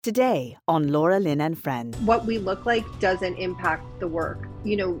Today on Laura Lynn and Friends. What we look like doesn't impact the work.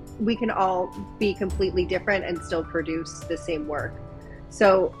 You know, we can all be completely different and still produce the same work.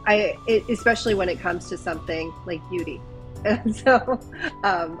 So especially when it comes to something like beauty. And so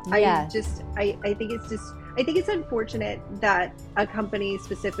Yes. I think it's unfortunate that a company,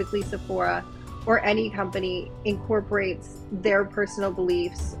 specifically Sephora, or any company, incorporates their personal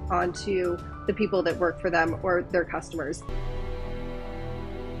beliefs onto the people that work for them or their customers.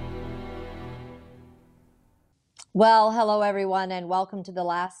 Well, hello everyone, and welcome to The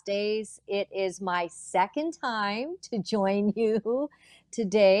Last Days. It is my second time to join you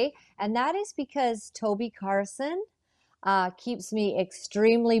today, and that is because Toby Carson keeps me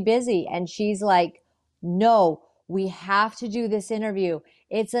extremely busy. And she's like, no, we have to do this interview.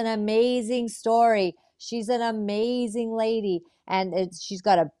 It's an amazing story. She's an amazing lady. And she's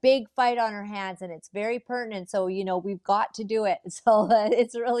got a big fight on her hands, and it's very pertinent. So, we've got to do it. So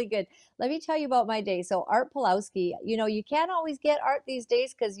it's really good. Let me tell you about my day. So Art Pulowski, you can't always get Art these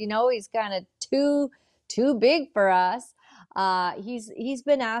days because, he's kind of too big for us. He's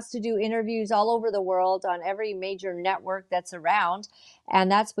been asked to do interviews all over the world on every major network that's around,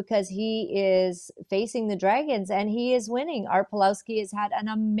 and that's because he is facing the Dragons and he is winning. Art Pulowski has had an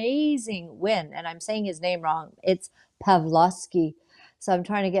amazing win, and I'm saying his name wrong. It's Pavlovsky, so I'm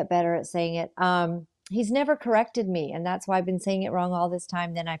trying to get better at saying it. He's never corrected me, and that's why I've been saying it wrong all this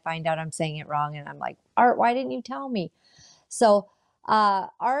time. Then I find out I'm saying it wrong, and I'm like, Art, why didn't you tell me? So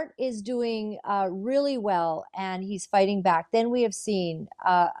Art is doing really well, and he's fighting back. Then we have seen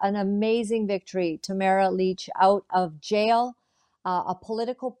an amazing victory. Tamara Lich out of jail, a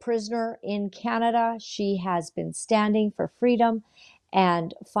political prisoner in Canada. She has been standing for freedom,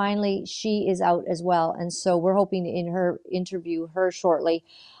 and finally she is out as well. And so we're hoping to interview her shortly.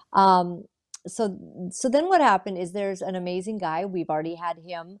 So then what happened is there's an amazing guy. We've already had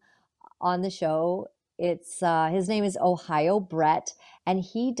him on the show. It's his name is Ohio Brett, and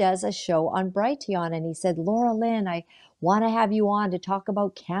he does a show on Brighteon. And he said, Laura Lynn, I want to have you on to talk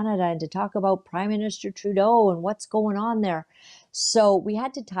about Canada and to talk about Prime Minister Trudeau and what's going on there. So we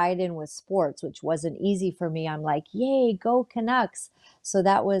had to tie it in with sports, which wasn't easy for me. I'm like, yay, go Canucks. So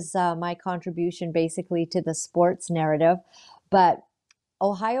that was my contribution basically to the sports narrative. But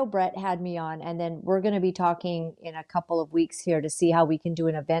Ohio Brett had me on, and then we're going to be talking in a couple of weeks here to see how we can do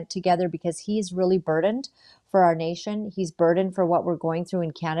an event together, because he's really burdened for our nation. He's burdened for what we're going through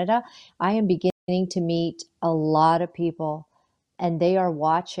in Canada. I am beginning to meet a lot of people, and they are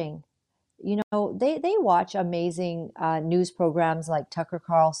watching. They watch amazing news programs like Tucker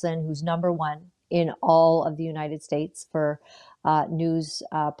Carlson, who's number one in all of the United States for news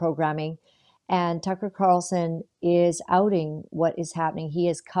programming. And Tucker Carlson is outing what is happening. He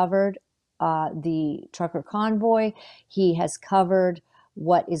has covered the trucker convoy. He has covered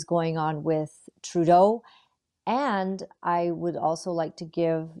what is going on with Trudeau. And I would also like to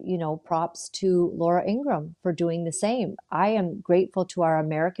give, props to Laura Ingraham for doing the same. I am grateful to our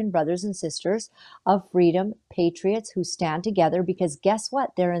American brothers and sisters of freedom, patriots who stand together, because guess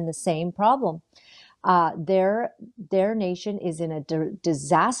what? They're in the same problem. Their nation is in a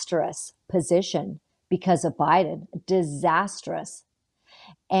disastrous position because of Biden. Disastrous.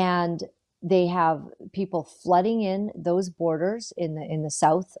 And they have people flooding in those borders in the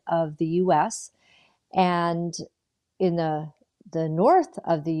south of the U.S. And in the north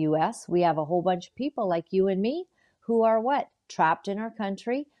of the U.S., we have a whole bunch of people like you and me who are what? Trapped in our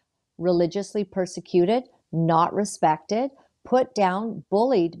country, religiously persecuted, not respected, put down,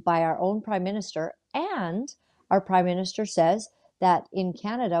 bullied by our own prime minister. And our prime minister says that in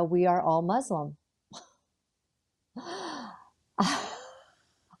Canada, we are all Muslim.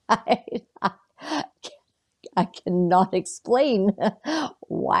 I, I cannot explain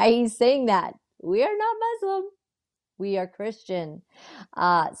why he's saying that. We are not Muslim. We are Christian.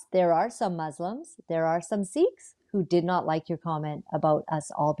 There are some Muslims, there are some Sikhs who did not like your comment about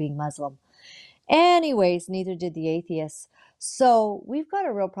us all being Muslim. Anyways, neither did the atheists. So we've got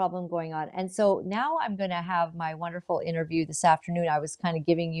a real problem going on. And so now I'm going to have my wonderful interview this afternoon. I was kind of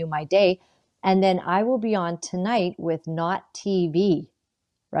giving you my day. And then I will be on tonight with Not TV,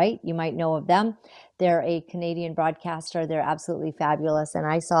 right? You might know of them. They're a Canadian broadcaster. They're absolutely fabulous. And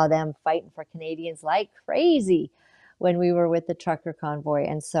I saw them fighting for Canadians like crazy when we were with the trucker convoy.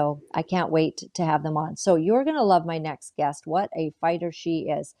 And so I can't wait to have them on. So you're going to love my next guest. What a fighter she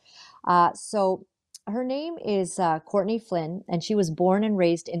is. So her name is Courtney Flynn, and she was born and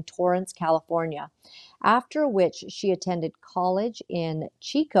raised in Torrance, California, after which she attended college in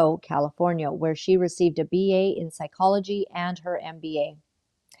Chico, California, where she received a BA in psychology and her MBA.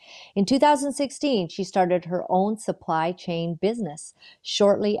 In 2016, she started her own supply chain business.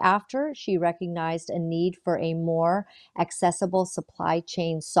 Shortly after, she recognized a need for a more accessible supply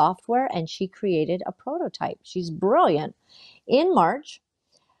chain software and she created a prototype. She's brilliant. In March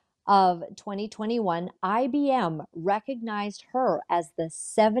of 2021, IBM recognized her as the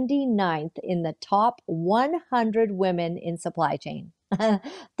 79th in the top 100 women in supply chain.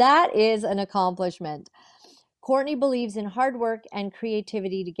 That is an accomplishment. Courtney believes in hard work and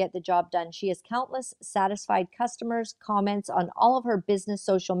creativity to get the job done. She has countless satisfied customers, comments on all of her business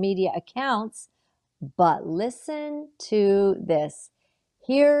social media accounts. But listen to this.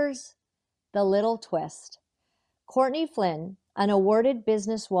 Here's the little twist. Courtney Flynn, an awarded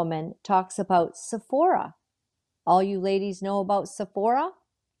businesswoman, talks about Sephora. All you ladies know about Sephora?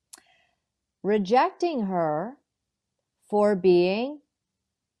 Rejecting her for being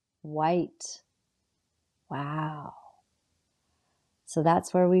white. Wow. So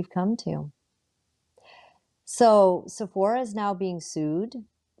that's where we've come to. So Sephora is now being sued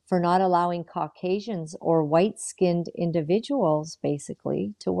for not allowing Caucasians or white-skinned individuals,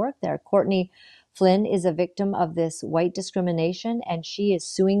 basically, to work there. Courtney Flynn is a victim of this white discrimination, and she is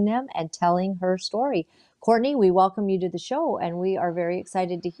suing them and telling her story. Courtney, we welcome you to the show, and we are very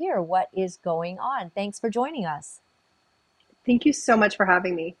excited to hear what is going on. Thanks for joining us. Thank you so much for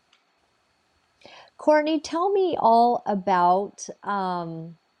having me. Courtney, tell me all about,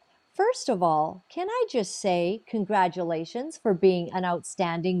 first of all, can I just say congratulations for being an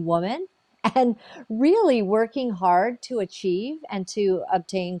outstanding woman and really working hard to achieve and to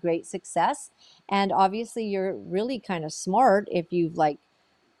obtain great success. And obviously, you're really kind of smart if you've like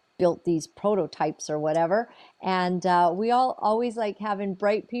built these prototypes or whatever. And we all always like having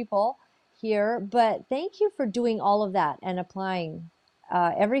bright people here. But thank you for doing all of that and applying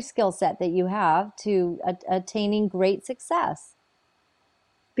every skill set that you have to attaining great success.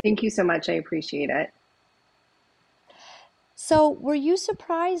 Thank you so much. I appreciate it. So, were you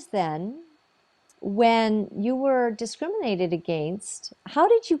surprised then when you were discriminated against? How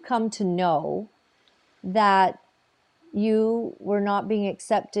did you come to know that you were not being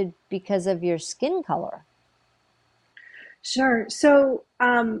accepted because of your skin color? Sure. So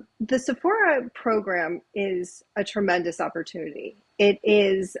the Sephora program is a tremendous opportunity.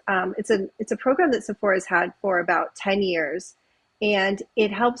 It's a program that Sephora has had for about 10 years, and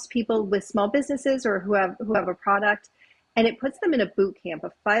it helps people with small businesses or who have a product, and it puts them in a boot camp,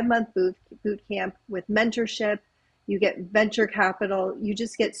 a 5-month boot camp with mentorship. You get venture capital. You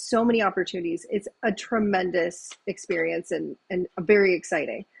just get so many opportunities. It's a tremendous experience and very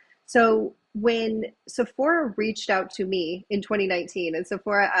exciting. So when Sephora reached out to me in 2019 and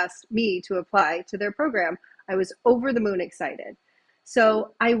Sephora asked me to apply to their program, I was over the moon excited.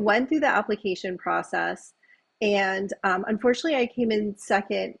 So I went through the application process, and unfortunately, I came in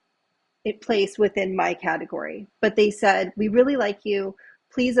second place within my category. But they said, "We really like you.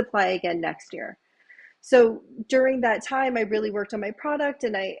 Please apply again next year." So during that time, I really worked on my product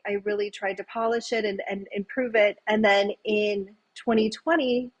and I really tried to polish it and improve it. And then in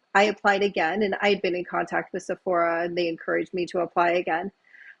 2020, I applied again, and I had been in contact with Sephora and they encouraged me to apply again.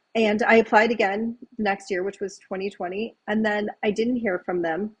 And I applied again next year, which was 2020. And then I didn't hear from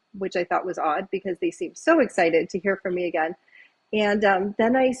them, which I thought was odd because they seemed so excited to hear from me again. And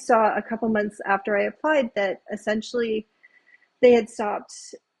then I saw a couple months after I applied that essentially they had stopped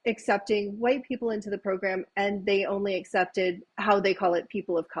accepting white people into the program and they only accepted, how they call it,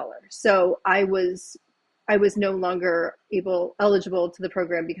 people of color. So I was no longer eligible to the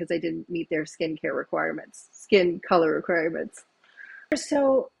program because I didn't meet their skin color requirements.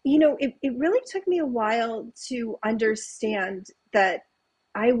 So, it really took me a while to understand that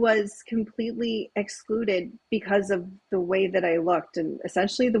I was completely excluded because of the way that I looked and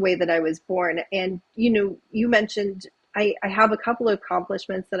essentially the way that I was born. And, you mentioned I have a couple of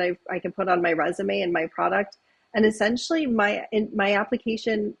accomplishments that I can put on my resume and my product. And essentially my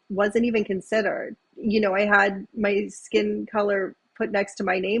application wasn't even considered. I had my skin color put next to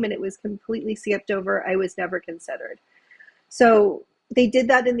my name and it was completely skipped over. I was never considered. So they did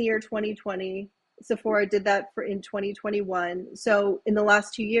that in the year 2020. Sephora did that in 2021. So in the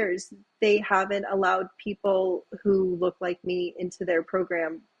last 2 years, they haven't allowed people who look like me into their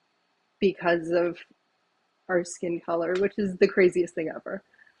program because of our skin color, which is the craziest thing ever.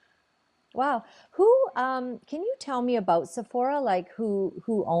 Wow. Can you tell me about Sephora? Like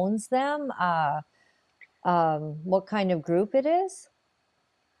who owns them? What kind of group it is?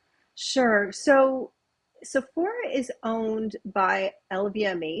 Sure. So Sephora is owned by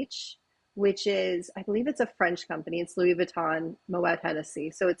LVMH, which is, I believe it's a French company. It's Louis Vuitton, Moet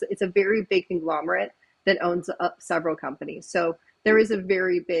Hennessy. So it's a very big conglomerate that owns several companies. So there is a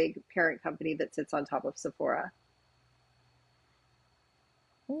very big parent company that sits on top of Sephora.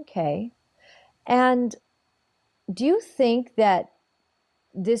 Okay. And do you think that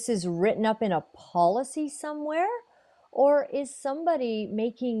this is written up in a policy somewhere? Or is somebody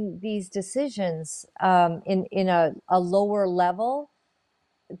making these decisions in a lower level?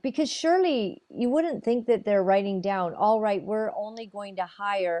 Because surely you wouldn't think that they're writing down, all right, we're only going to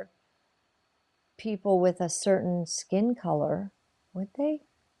hire people with a certain skin color, would they?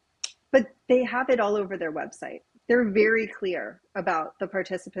 But they have it all over their website. They're very clear about the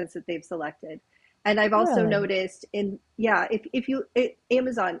participants that they've selected. And I've also Really? noticed yeah, if you,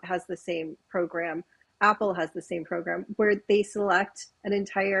 Amazon has the same program, Apple has the same program where they select an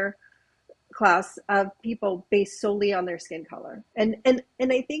entire class of people based solely on their skin color. And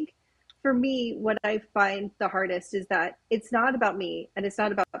I think for me, what I find the hardest is that it's not about me and it's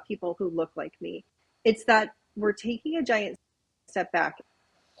not about people who look like me. It's that we're taking a giant step back.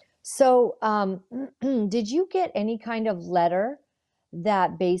 So, did you get any kind of letter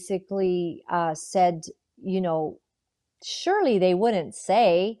that basically said, you know, surely they wouldn't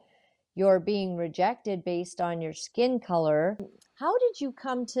say you're being rejected based on your skin color? How did you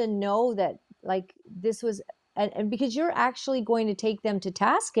come to know that, like, this was, and because you're actually going to take them to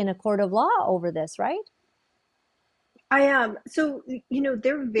task in a court of law over this, right? I am. So,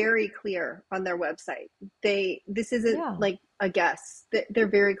 they're very clear on their website. This isn't Yeah. like a guess. They're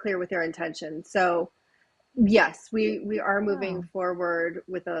very clear with their intention. So, yes, we are moving Yeah. forward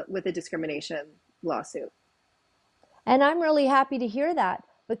with a discrimination lawsuit. And I'm really happy to hear that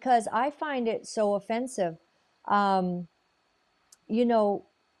because I find it so offensive. Um, you know,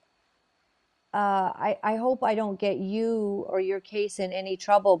 I hope I don't get you or your case in any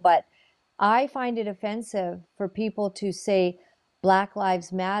trouble, but I find it offensive for people to say Black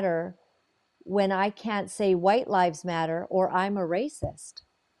Lives Matter when I can't say White Lives Matter or I'm a racist.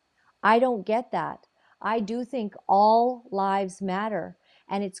 I don't get that. I do think all lives matter.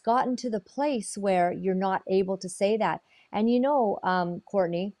 And it's gotten to the place where you're not able to say that. And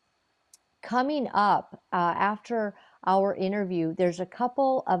Courtney, coming up after our interview, there's a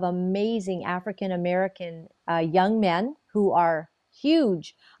couple of amazing African American young men who are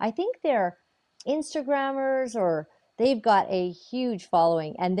huge. I think they're Instagrammers or they've got a huge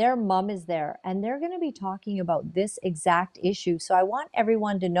following, and their mom is there, and they're going to be talking about this exact issue. So I want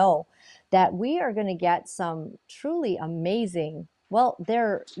everyone to know that we are going to get some truly amazing, well,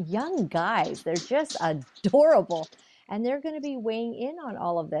 they're young guys, they're just adorable, and they're going to be weighing in on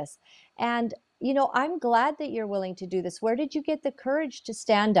all of this. And I'm glad that you're willing to do this. Where did you get the courage to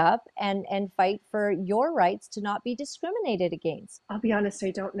stand up and fight for your rights to not be discriminated against? I'll be honest,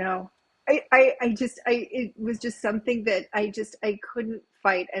 I don't know. It was just something that I couldn't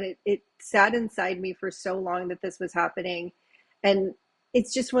fight. And it sat inside me for so long that this was happening. And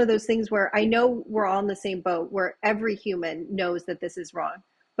it's just one of those things where I know we're all in the same boat, where every human knows that this is wrong.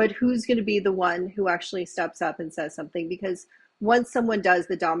 But who's going to be the one who actually steps up and says something? Because once someone does,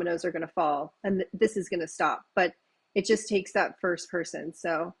 the dominoes are going to fall and this is going to stop. But it just takes that first person.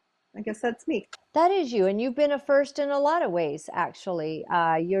 So I guess that's me. That is you, and you've been a first in a lot of ways. Actually,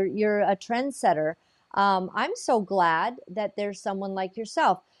 you're a trendsetter. I'm so glad that there's someone like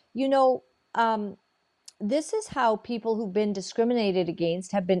yourself. You know, um, this is how people who've been discriminated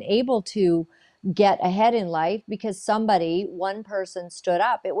against have been able to get ahead in life because one person stood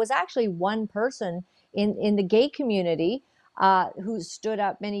up. It was actually one person in the gay community who stood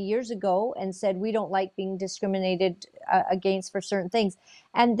up many years ago and said, we don't like being discriminated against for certain things.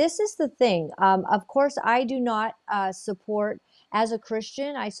 And this is the thing. Of course, I do not support, as a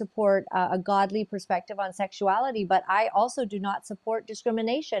Christian, I support a godly perspective on sexuality, but I also do not support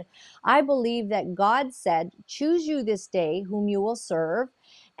discrimination. I believe that God said, choose you this day whom you will serve,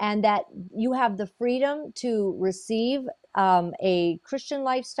 and that you have the freedom to receive a Christian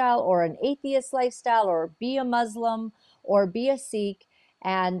lifestyle or an atheist lifestyle or be a Muslim or be a Sikh.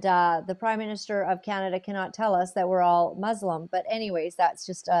 And the Prime Minister of Canada cannot tell us that we're all Muslim. But, anyways, that's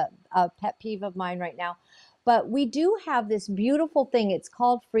just a pet peeve of mine right now. But we do have this beautiful thing. It's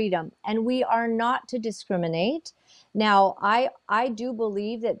called freedom, and we are not to discriminate. Now, I do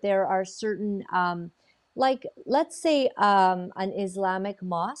believe that there are certain, like, let's say an Islamic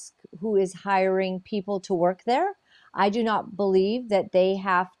mosque who is hiring people to work there. I do not believe that they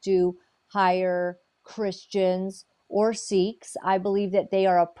have to hire Christians or Sikhs. I believe that they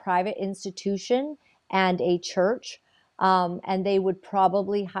are a private institution and a church, and they would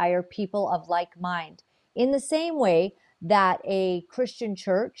probably hire people of like mind. In the same way that a Christian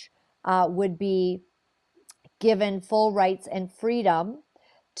church would be given full rights and freedom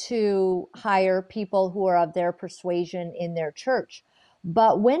to hire people who are of their persuasion in their church.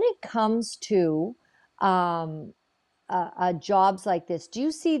 But when it comes to jobs like this, do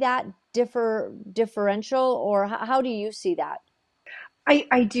you see that differential, or how do you see that?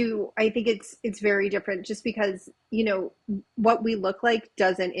 I do. I think it's very different just because, what we look like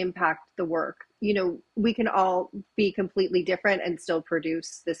doesn't impact the work. We can all be completely different and still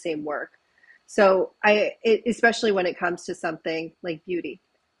produce the same work. So especially when it comes to something like beauty.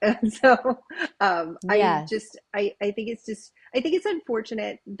 And so Yes. I think it's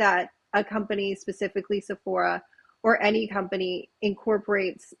unfortunate that a company, specifically Sephora, or any company,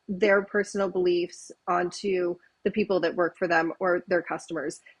 incorporates their personal beliefs onto the people that work for them or their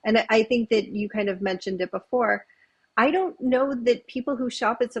customers. And I think that you kind of mentioned it before. I don't know that people who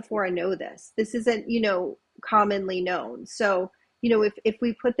shop at Sephora know this. This isn't, commonly known. So, if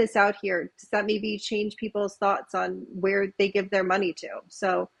we put this out here, does that maybe change people's thoughts on where they give their money to?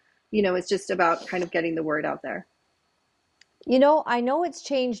 So, it's just about kind of getting the word out there. I know it's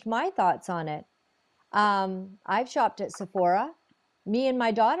changed my thoughts on it. I've shopped at Sephora, me and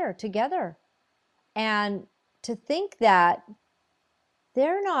my daughter together. And to think that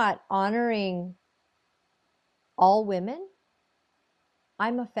they're not honoring all women,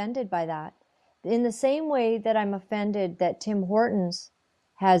 I'm offended by that. In the same way that I'm offended that Tim Hortons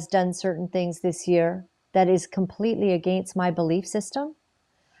has done certain things this year that is completely against my belief system,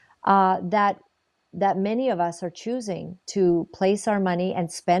 that many of us are choosing to place our money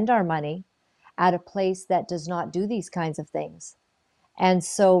and spend our money at a place that does not do these kinds of things. And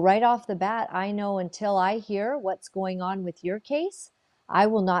so right off the bat, I know until I hear what's going on with your case, I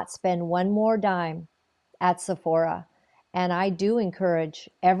will not spend one more dime at Sephora. And I do encourage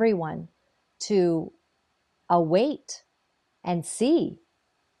everyone to await and see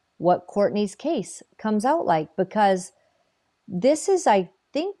what Courtney's case comes out like, because this is, I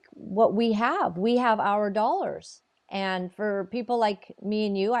think, what we have. We have our dollars. And for people like me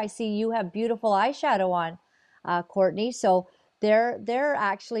and you, I see you have beautiful eyeshadow on, Courtney. So they're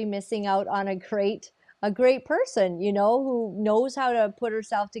actually missing out on a great person, who knows how to put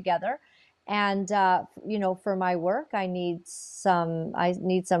herself together. And for my work, I need some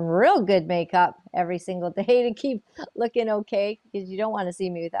real good makeup every single day to keep looking okay, because you don't want to see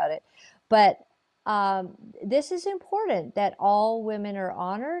me without it. But this is important, that all women are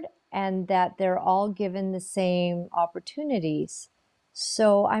honored and that they're all given the same opportunities.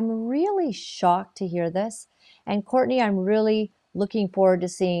 So I'm really shocked to hear this. And Courtney, I'm really looking forward to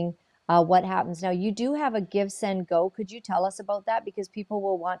seeing what happens. Now, you do have a Give, Send, Go. Could you tell us about that? Because people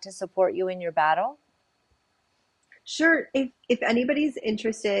will want to support you in your battle. Sure. If anybody's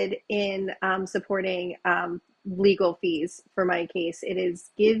interested in supporting legal fees for my case, it is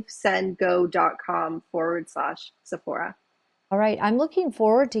givesendgo.com/Sephora. All right. I'm looking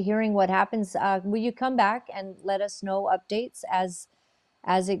forward to hearing what happens. Will you come back and let us know updates as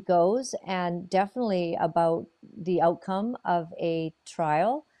it goes, and definitely about the outcome of a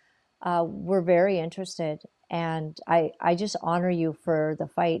trial? We're very interested, and I just honor you for the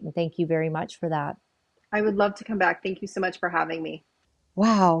fight, and thank you very much for that. I would love to come back. Thank you so much for having me.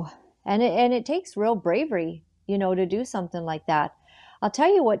 Wow. And it takes real bravery, to do something like that. I'll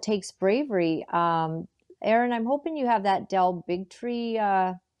tell you what takes bravery. Aaron, I'm hoping you have that Del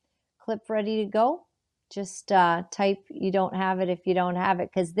Bigtree clip ready to go. Just type "you don't have it" if you don't have it,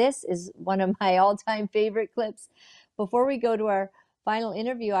 because this is one of my all-time favorite clips. Before we go to our final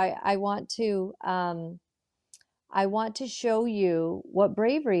interview, I want to show you what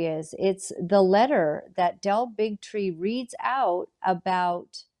bravery is. It's the letter that Del Bigtree reads out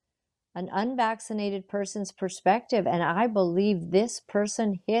about an unvaccinated person's perspective, and I believe this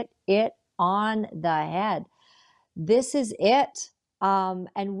person hit it on the head. This is it.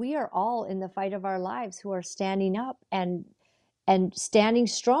 And we are all in the fight of our lives who are standing up and standing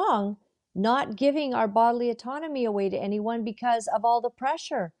strong, not giving our bodily autonomy away to anyone because of all the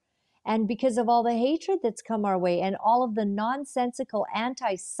pressure and because of all the hatred that's come our way and all of the nonsensical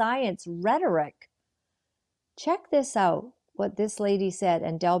anti-science rhetoric. Check this out, what this lady said,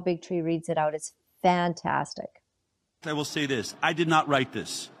 and Del Bigtree reads it out. It's fantastic. I will say this. I did not write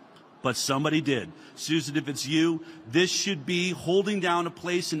this, but somebody did. Susan, if it's you, this should be holding down a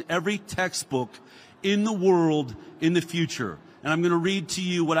place in every textbook in the world in the future. And I'm going to read to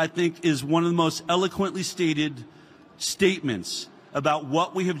you what I think is one of the most eloquently stated statements about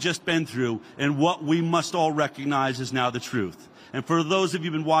what we have just been through and what we must all recognize is now the truth. And for those of you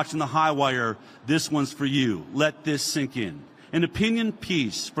who've been watching The High Wire, this one's for you. Let this sink in. An opinion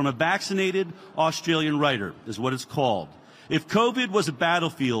piece from a vaccinated Australian writer is what it's called. If COVID was a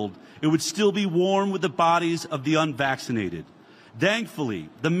battlefield, it would still be warm with the bodies of the unvaccinated. Thankfully,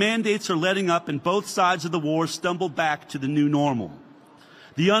 the mandates are letting up and both sides of the war stumble back to the new normal.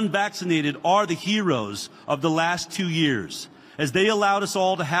 The unvaccinated are the heroes of the last 2 years, as they allowed us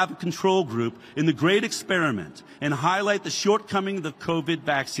all to have a control group in the great experiment and highlight the shortcomings of COVID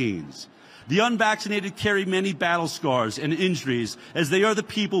vaccines. The unvaccinated carry many battle scars and injuries, as they are the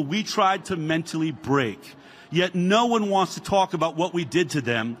people we tried to mentally break. Yet no one wants to talk about what we did to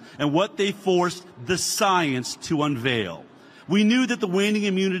them and what they forced the science to unveil. We knew that the waning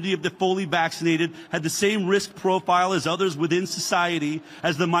immunity of the fully vaccinated had the same risk profile as others within society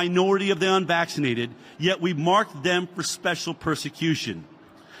as the minority of the unvaccinated, yet we marked them for special persecution.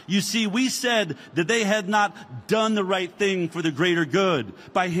 You see, we said that they had not done the right thing for the greater good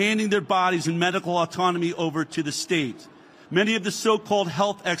by handing their bodies and medical autonomy over to the state. Many of the so-called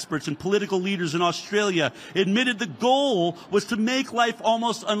health experts and political leaders in Australia admitted the goal was to make life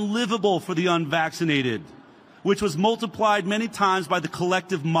almost unlivable for the unvaccinated, which was multiplied many times by the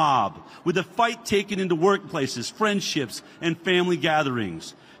collective mob, with the fight taken into workplaces, friendships, and family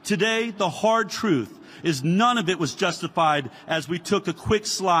gatherings. Today, the hard truth is none of it was justified as we took a quick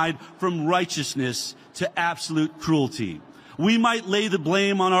slide from righteousness to absolute cruelty. We might lay the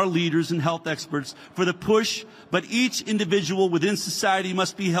blame on our leaders and health experts for the push, but each individual within society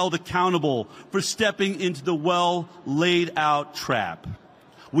must be held accountable for stepping into the well-laid-out trap.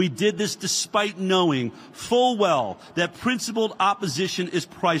 We did this despite knowing full well that principled opposition is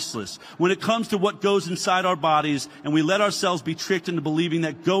priceless when it comes to what goes inside our bodies, and we let ourselves be tricked into believing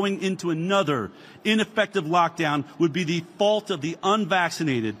that going into another ineffective lockdown would be the fault of the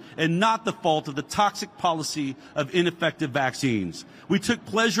unvaccinated and not the fault of the toxic policy of ineffective vaccines. We took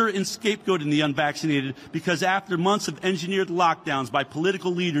pleasure in scapegoating the unvaccinated because after months of engineered lockdowns by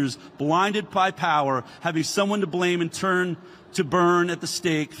political leaders blinded by power, having someone to blame and turn to burn at the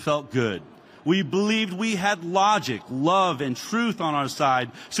stake felt good. We believed we had logic, love, and truth on our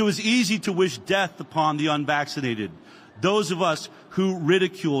side, so it was easy to wish death upon the unvaccinated. Those of us who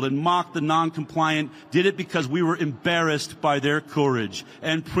ridiculed and mocked the non-compliant did it because we were embarrassed by their courage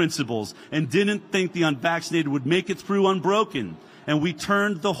and principles and didn't think the unvaccinated would make it through unbroken. And we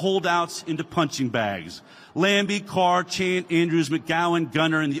turned the holdouts into punching bags. Lambie, Carr, Chant, Andrews, McGowan,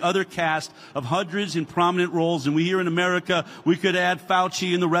 Gunner, and the other cast of hundreds in prominent roles. And we here in America, we could add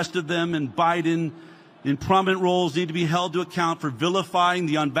Fauci and the rest of them, and Biden in prominent roles need to be held to account for vilifying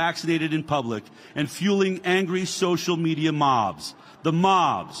the unvaccinated in public and fueling angry social media mobs. The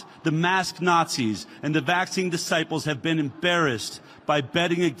mobs, the masked Nazis, and the vaccine disciples have been embarrassed by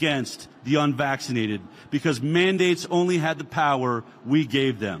betting against the unvaccinated because mandates only had the power we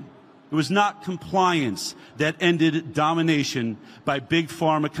gave them. It was not compliance that ended domination by big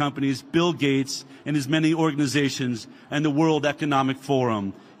pharma companies, Bill Gates and his many organizations, and the World Economic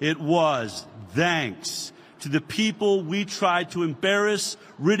Forum. It was thanks to the people we tried to embarrass,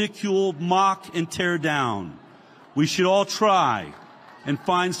 ridicule, mock, and tear down. We should all try and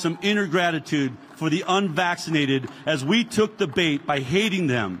find some inner gratitude for the unvaccinated as we took the bait by hating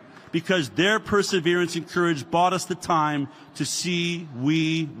them, because their perseverance and courage bought us the time to see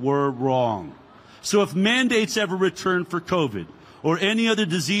we were wrong. So if mandates ever return for COVID or any other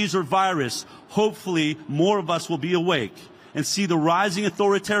disease or virus, hopefully more of us will be awake and see the rising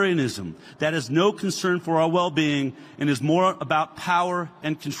authoritarianism that has no concern for our well-being and is more about power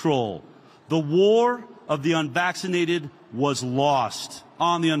and control. The war of the unvaccinated was lost,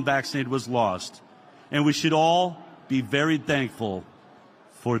 on the unvaccinated was lost, and we should all be very thankful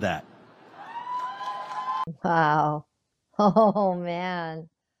for that. Wow. Oh, man.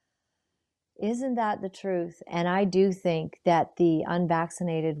 Isn't that the truth? And I do think that the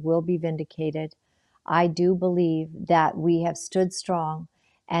unvaccinated will be vindicated. I do believe that we have stood strong,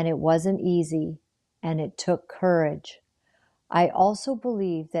 and it wasn't easy, and it took courage. I also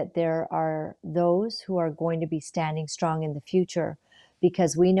believe that there are those who are going to be standing strong in the future,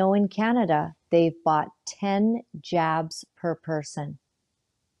 because we know in Canada they've bought 10 jabs per person.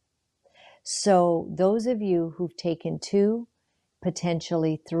 So those of you who've taken 2,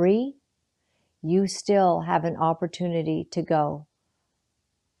 potentially 3, you still have an opportunity to go.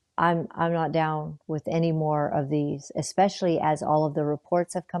 I'm not down with any more of these, especially as all of the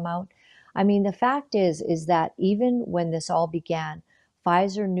reports have come out. I mean, the fact is that even when this all began,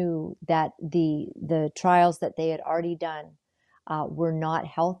 Pfizer knew that the trials that they had already done were not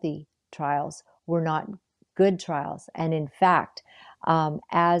healthy trials, were not good trials. And in fact,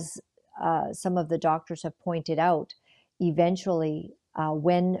 as some of the doctors have pointed out, eventually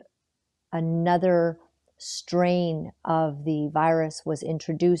when another strain of the virus was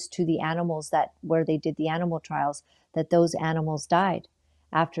introduced to the animals where they did the animal trials, that those animals died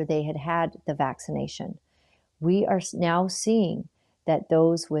after they had had the vaccination. We are now seeing that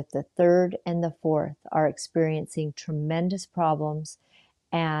those with the third and the fourth are experiencing tremendous problems.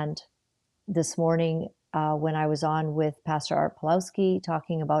 And this morning, when I was on with Pastor Art Pawlowski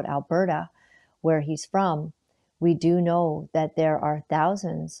talking about Alberta, where he's from, we do know that there are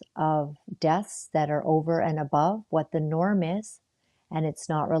thousands of deaths that are over and above what the norm is. And it's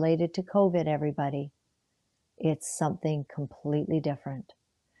not related to COVID, everybody. It's something completely different.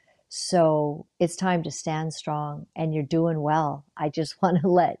 So it's time to stand strong, and you're doing well. I just want to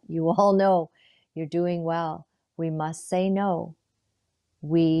let you all know you're doing well. We must say no.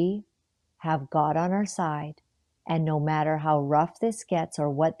 We have God on our side, and no matter how rough this gets or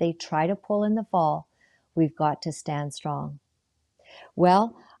what they try to pull in the fall, we've got to stand strong.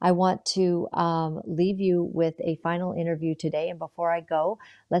 Well, I want to leave you with a final interview today. And before I go,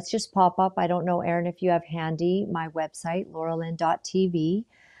 let's just pop up. I don't know, Aaron, if you have handy my website, lauralyn.tv.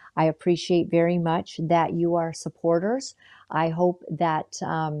 I appreciate very much that you are supporters. I hope that,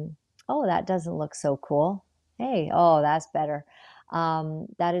 oh, that doesn't look so cool. Hey, oh, that's better.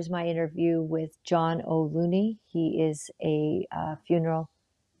 That is my interview with John O'Looney. He is a funeral.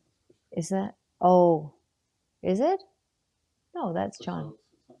 Is that? Oh, is it? No, that's John.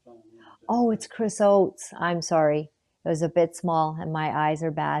 Oh, it's Chris Oates. I'm sorry. It was a bit small and my eyes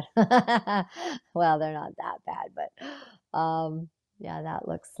are bad. Well, they're not that bad, but yeah, that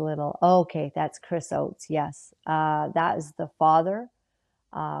looks a little. Okay, that's Chris Oates. Yes. That is the father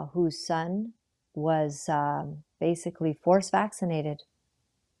whose son was basically force vaccinated.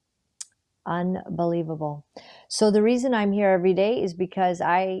 Unbelievable. So the reason I'm here every day is because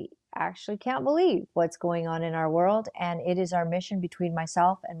I actually can't believe what's going on in our world, and it is our mission between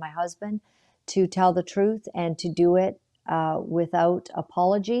myself and my husband to tell the truth and to do it without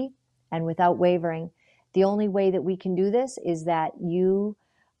apology and without wavering. The only way that we can do this is that you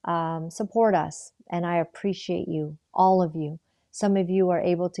support us, and I appreciate you, all of you. Some of you are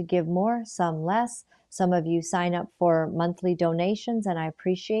able to give more, some less. Some of you sign up for monthly donations, and I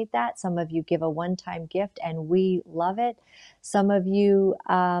appreciate that. Some of you give a one-time gift, and we love it. Some of you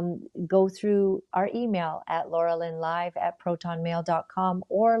go through our email at lauralynlive@protonmail.com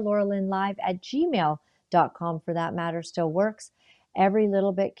or lauralynlive@gmail.com, for that matter, still works. Every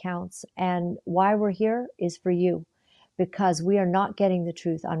little bit counts. And why we're here is for you, because we are not getting the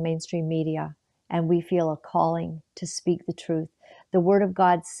truth on mainstream media, and we feel a calling to speak the truth. The Word of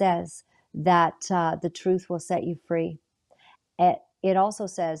God says that the truth will set you free. It also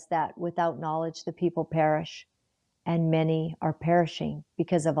says that without knowledge, the people perish, and many are perishing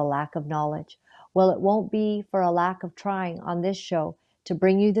because of a lack of knowledge. Well, it won't be for a lack of trying on this show to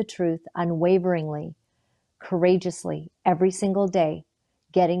bring you the truth unwaveringly, courageously, every single day,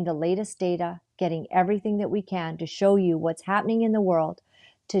 getting the latest data, getting everything that we can to show you what's happening in the world,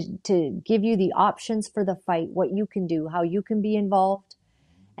 to give you the options for the fight, what you can do, how you can be involved.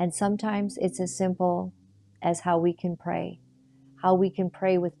 And sometimes it's as simple as how we can pray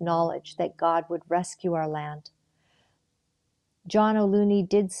with knowledge that God would rescue our land. John O'Looney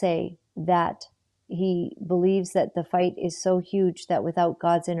did say that he believes that the fight is so huge that without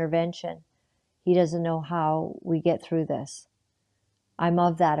God's intervention, he doesn't know how we get through this. I'm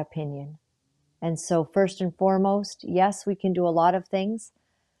of that opinion. And so first and foremost, yes, we can do a lot of things,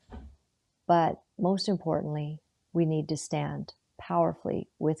 but most importantly, we need to stand powerfully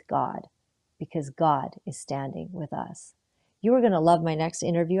with God, because God is standing with us. You are going to love my next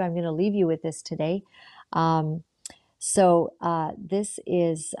interview. I'm going to leave you with this today. This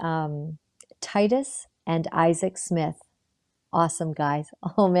is Titus and Isaac Smith. Awesome guys.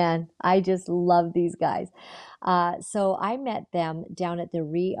 Oh man, I just love these guys. So I met them down at the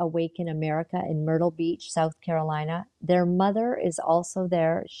Reawaken America in Myrtle Beach, South Carolina. Their mother is also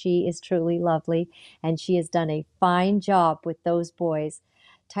there. She is truly lovely, and she has done a fine job with those boys.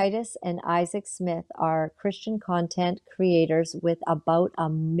 Titus and Isaac Smith are Christian content creators with about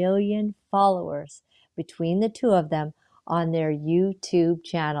 1 million followers between the two of them on their YouTube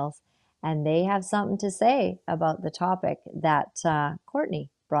channels. And they have something to say about the topic that Courtney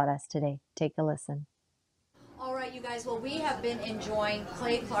brought us today. Take a listen. All right, you guys. Well, we have been enjoying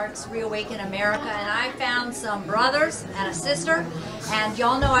Clay Clark's Reawaken America, and I found some brothers and a sister, and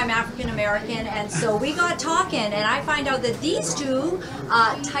y'all know I'm African American, and so we got talking, and I find out that these two,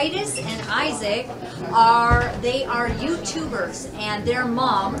 Titus and Isaac, are YouTubers, and their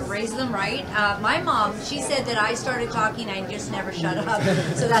mom raised them right. My mom, she said that I started talking, I just never shut up,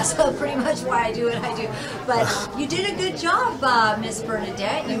 so that's pretty much why I do what I do. But you did a good job, Miss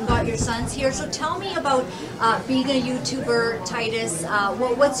Bernadette. You've got your sons here, so tell me about being a YouTuber, Titus.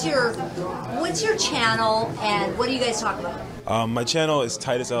 What's your channel, and what do you guys talk about? My channel is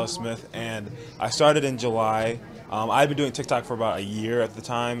Titus L. Smith, and I started in July. I'd been doing TikTok for about a year at the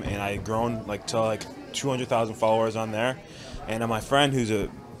time, and I had grown to 200,000 followers on there. And my friend, who's a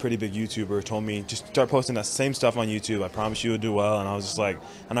pretty big YouTuber, told me just start posting that same stuff on YouTube. I promise you will do well. And I was just like,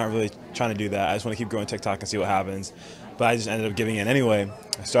 I'm not really trying to do that. I just want to keep growing TikTok and see what happens. But I just ended up giving in anyway.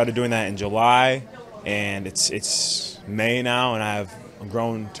 I started doing that in July, and it's May now, and I've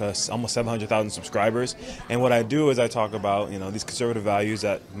grown to almost 700,000 subscribers. And what I do is I talk about, these conservative values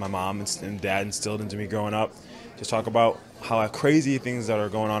that my mom and dad instilled into me growing up. Just talk about how crazy things that are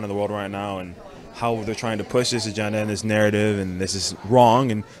going on in the world right now, and how they're trying to push this agenda and this narrative, and this is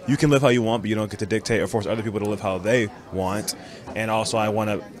wrong, and you can live how you want, but you don't get to dictate or force other people to live how they want. And also I want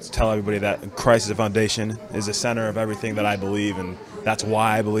to tell everybody that Christ is the foundation, is the center of everything that I believe, and that's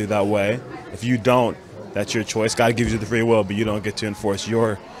why I believe that way. If you don't, that's your choice. God gives you the free will, but you don't get to enforce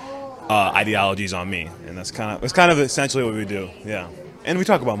your ideologies on me. And that's kind of essentially what we do, yeah. And we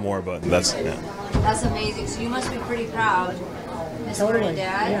talk about more, but that's, yeah. That's amazing. So you must be pretty proud, Mr. and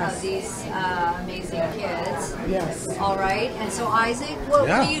Dad, of these amazing kids. Yes. All right. And so Isaac, what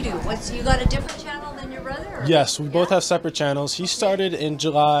do you do? You got a different channel than your brother? Or? Yes, we both have separate channels. He started in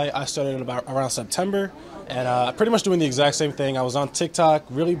July. I started in around September. And pretty much doing the exact same thing. I was on TikTok,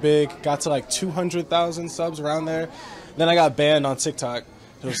 really big, got to like 200,000 subs around there. Then I got banned on TikTok.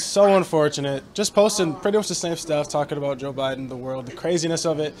 It was so unfortunate. Just posting pretty much the same stuff, talking about Joe Biden, the world, the craziness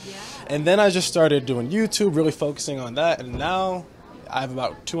of it. And then I just started doing YouTube, really focusing on that. And now I have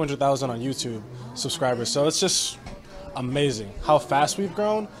about 200,000 on YouTube subscribers. So it's just amazing how fast we've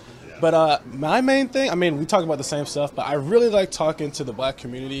grown. But my main thing, I mean, we talk about the same stuff, but I really like talking to the black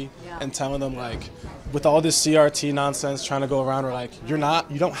community and telling them, like, with all this CRT nonsense trying to go around, we're like, you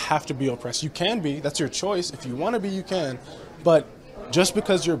don't have to be oppressed. You can be, that's your choice. If you want to be, you can. But just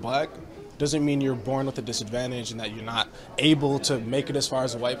because you're black doesn't mean you're born with a disadvantage and that you're not able to make it as far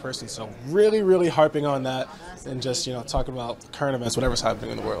as a white person. So really, really harping on that and just, talking about current events, whatever's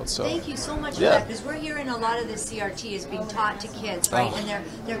happening in the world. So thank you so much for that, because we're hearing a lot of this CRT is being taught to kids, right? And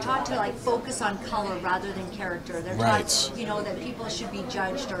they're taught to like focus on color rather than character. They're taught, that people should be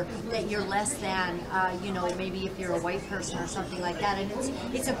judged, or that you're less than, maybe if you're a white person or something like that. And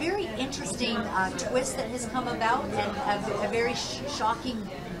it's a very interesting twist that has come about, and a very shocking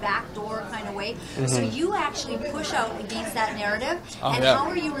backdoor kind of way. So you actually push out against that narrative, and how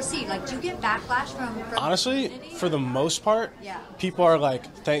are you received? Like, do you get backlash from honestly, for the most part, people are like,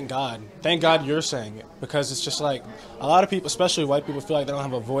 thank God you're saying it, because it's just like a lot of people, especially white people, feel like they don't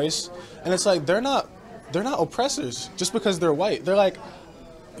have a voice, and it's like they're not oppressors just because they're white. They're like,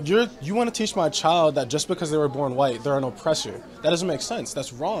 you want to teach my child that just because they were born white, they're an oppressor. That doesn't make sense.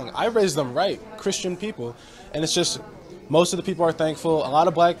 That's wrong. I raised them right, Christian people, and it's just most of the people are thankful. A lot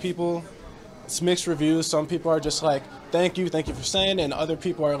of black people, it's mixed reviews. Some people are just like, thank you for saying it, and other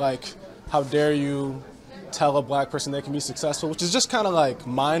people are like, how dare you tell a black person they can be successful, which is just kind of like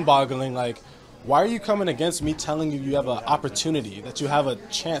mind-boggling. Like, why are you coming against me telling you have an opportunity, that you have a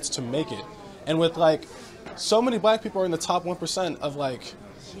chance to make it? And with like so many black people are in the top 1% of like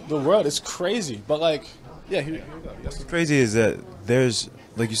the world, it's crazy. But like, here we go. Yes. What's crazy is that there's,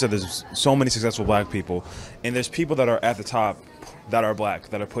 like you said, there's so many successful black people, and there's people that are at the top that are black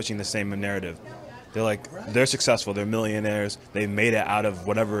that are pushing the same narrative. They're successful, they're millionaires, they made it out of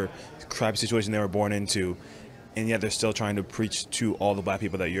whatever crappy situation they were born into, and yet they're still trying to preach to all the black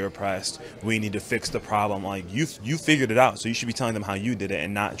people that you're oppressed. We need to fix the problem. Like, you figured it out, so you should be telling them how you did it,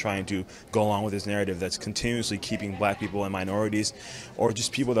 and not trying to go along with this narrative that's continuously keeping black people and minorities, or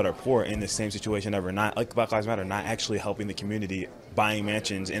just people that are poor, in the same situation ever. Not like Black Lives Matter, not actually helping the community, buying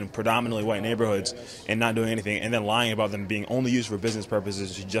mansions in predominantly white neighborhoods and not doing anything, and then lying about them being only used for business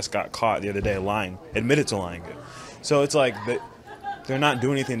purposes. She just got caught the other day lying, admitted to lying. So it's like they're not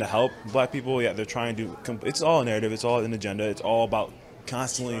doing anything to help black people, yet they're trying to, it's all a narrative, it's all an agenda, it's all about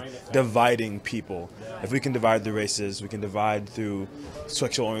constantly dividing people. If we can divide through races, we can divide through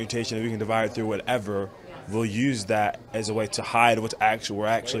sexual orientation, if we can divide through whatever, we'll use that as a way to hide what we're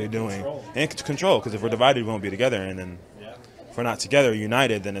actually doing, and to control, because if we're divided, we won't be together, and then if we're not together,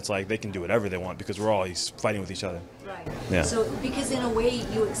 united, then it's like they can do whatever they want because we're all fighting with each other. Right. Yeah. So, because in a way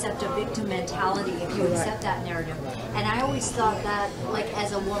you accept a victim mentality if you accept that narrative. And I always thought that, like,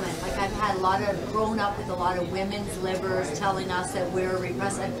 as a woman, like, I've had grown up with a lot of women's livers telling us that we're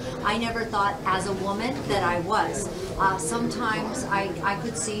repressed. And I never thought as a woman that I was. Sometimes I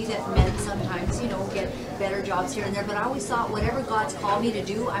could see that men sometimes, get better jobs here and there, but I always thought whatever God's called me to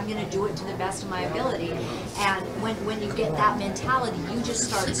do, I'm going to do it to the best of my ability. And when you get that mentality, you just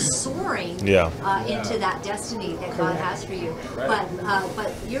start soaring into that destiny that God has for you.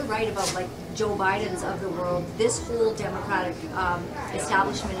 But you're right about like Joe Biden's of the world. This whole Democratic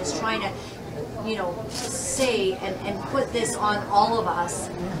establishment is trying to, you know, say and put this on all of us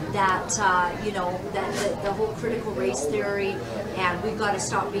that you know, that the whole critical race theory, and we've got to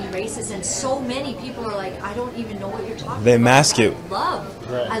stop being racist. And so many people are like, I don't even know what you're talking about. They mask it.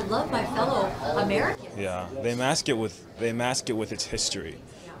 I love my fellow Americans. Yeah, they mask it with its history.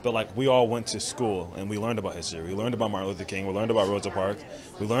 But like, we all went to school and we learned about history. We learned about Martin Luther King. We learned about Rosa Parks.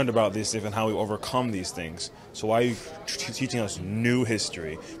 We learned about these things and how we overcome these things. So why are you teaching us new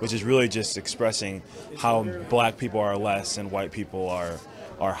history, which is really just expressing how black people are less and white people are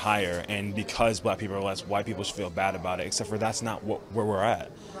higher, and because black people are less, white people should feel bad about it. Except for that's not where we're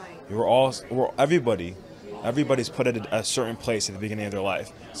at. Everybody's put at a certain place at the beginning of their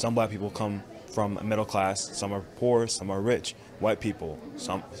life. Some black people come from middle class, some are poor, some are rich. White people,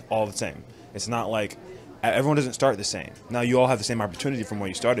 some all the same. It's not like everyone doesn't start the same. Now you all have the same opportunity from where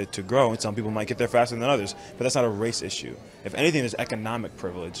you started to grow, and some people might get there faster than others, but that's not a race issue. If anything, there's economic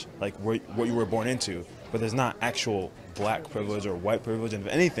privilege, like what you were born into, but there's not actual black privilege or white privilege. And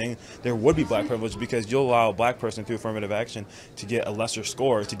if anything, there would be black privilege, because you'll allow a black person through affirmative action to get a lesser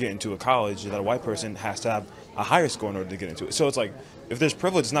score to get into a college that a white person has to have a higher score in order to get into it. So it's like, if there's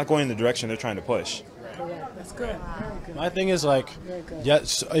privilege, it's not going in the direction they're trying to push. That's good. My thing is like,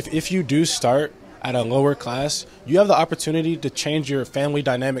 yes, if you do start at a lower class, you have the opportunity to change your family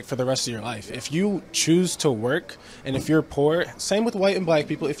dynamic for the rest of your life. If you choose to work, and if you're poor, same with white and black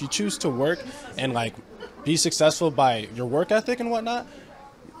people, if you choose to work and like be successful by your work ethic and whatnot,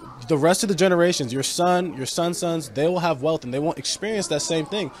 the rest of the generations, your son's sons, they will have wealth and they won't experience that same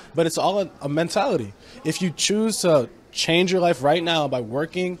thing. But it's all a mentality. If you choose to change your life right now by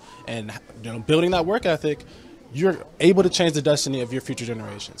working and, you know, building that work ethic, you're able to change the destiny of your future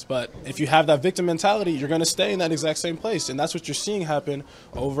generations. But if you have that victim mentality, you're going to stay in that exact same place. And that's what you're seeing happen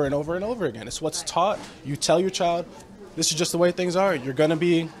over and over and over again. It's what's taught. You tell your child, this is just the way things are. You're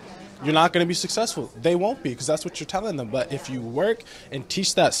not going to be successful. They won't be, because that's what you're telling them. But if you work and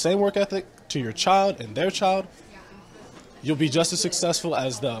teach that same work ethic to your child and their child, you'll be just as successful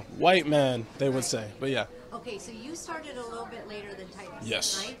as the white man, they would say. But yeah. Okay, so you started a little bit later than Titus,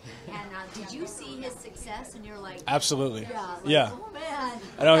 yes, right? And did you see his success and you're like... Absolutely. Yeah. Oh, man.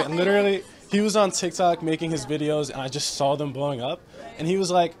 I know, literally, he was on TikTok making his videos, and I just saw them blowing up. And he was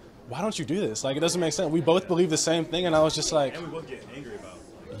like, why don't you do this? Like, it doesn't make sense. We both believe the same thing, and I was just like... And we both get angry about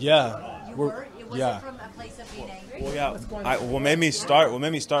it. Yeah. Was it from a place of being angry? Well, yeah. What made me start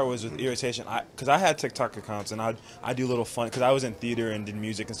was with irritation. Because I had TikTok accounts, and I do little fun, because I was in theater and did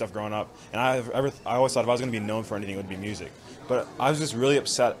music and stuff growing up. And I always thought if I was going to be known for anything, it would be music. But I was just really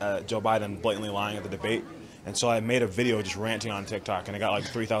upset at Joe Biden blatantly lying at the debate. And so I made a video just ranting on TikTok, and it got like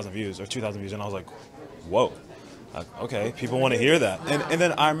 3,000 views or 2,000 views. And I was like, whoa. Okay, people want to hear that. And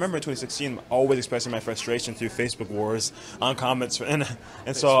then I remember in 2016 always expressing my frustration through Facebook wars on comments.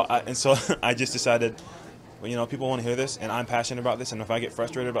 And so I just decided, well, you know, people want to hear this, and I'm passionate about this, and if I get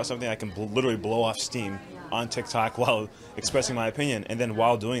frustrated about something, I can literally blow off steam on TikTok while expressing my opinion. And then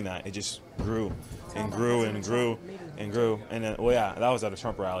while doing that, it just grew and grew and grew and grew. And then, well, yeah, that was at a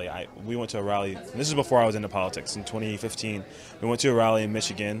Trump rally. We went to a rally, and this is before I was into politics, in 2015. We went to a rally in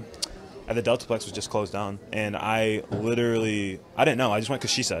Michigan. The Deltaplex was just closed down, and I didn't know. I just went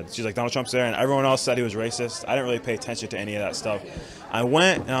because she said. She's like, Donald Trump's there, and everyone else said he was racist. I didn't really pay attention to any of that stuff. I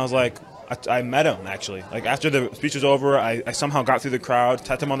went, and I was like, I met him, actually. Like, after the speech was over, I somehow got through the crowd,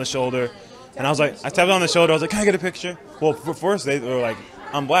 tapped him on the shoulder, and I was like, I tapped him on the shoulder. I was like, can I get a picture? Well, first, they were like,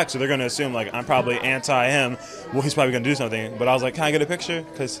 I'm black, so they're going to assume, like, I'm probably anti-him. Well, he's probably going to do something. But I was like, can I get a picture?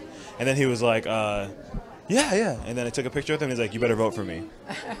 And then he was like, yeah. And then I took a picture with him, and he's like, you better vote for me.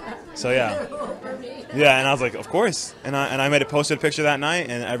 So, yeah. Yeah, and I was like, of course. And I posted a picture that night,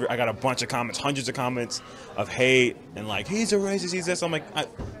 and I got a bunch of comments, hundreds of comments of hate, and like, he's a racist, he's this. I'm like,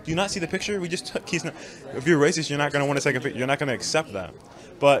 do you not see the picture? We just took, he's not. If you're racist, you're not going to want to take a picture. You're not going to accept that.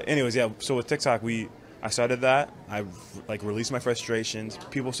 But anyways, yeah, so with TikTok, I started that. I like released my frustrations.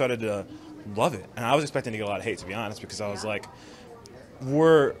 People started to love it. And I was expecting to get a lot of hate, to be honest, because I was like,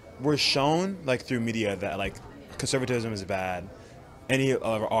 we're shown like through media that like conservatism is bad, any of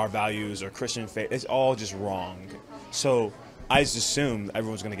our values or Christian faith, it's all just wrong. So I just assumed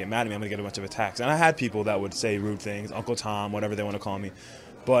everyone's going to get mad at me. I'm going to get a bunch of attacks. And I had people that would say rude things, Uncle Tom, whatever they want to call me.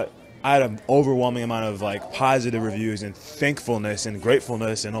 But I had an overwhelming amount of like positive reviews and thankfulness and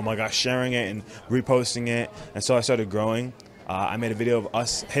gratefulness and, oh my gosh, sharing it and reposting it. And so I started growing. I made a video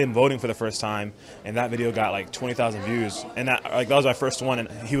of him voting for the first time, and that video got like 20,000 views. And that was my first one,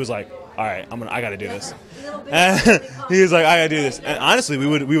 and he was like, all right, I got to do this. And he was like, I got to do this. And honestly, we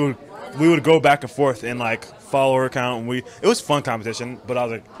would go back and forth in like follower count, and it was fun competition. But I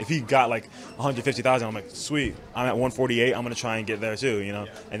was like, if he got like 150,000, I'm like, sweet. I'm at 148. I'm gonna try and get there too, you know.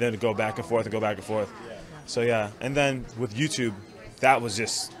 And then go back and forth and go back and forth. So yeah, and then with YouTube, that was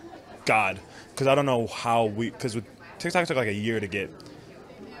just God, because I don't know how because with TikTok took like a year to get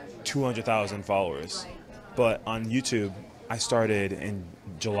 200,000 followers, but on YouTube I started in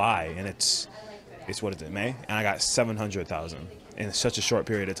July, and it's what is it, May, and I got 700,000 in such a short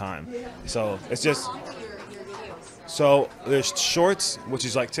period of time. So it's just, so there's shorts, which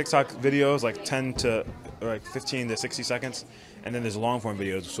is like TikTok videos, like 15 to 60 seconds, and then there's long form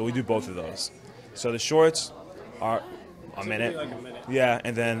videos. So we do both of those. So the shorts are a minute. Yeah,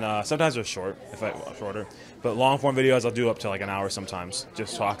 and then sometimes they're shorter. But long form videos I'll do up to like an hour sometimes,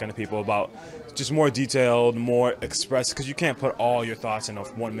 just talking to people about just more detailed, more express, because you can't put all your thoughts in a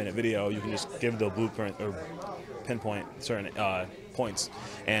 1 minute video. You can just give the blueprint or pinpoint certain points.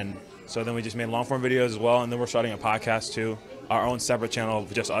 And so then we just made long form videos as well, and then we're starting a podcast too, our own separate channel,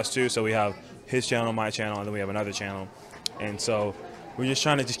 just us two. So we have his channel, my channel, and then we have another channel. And so we're just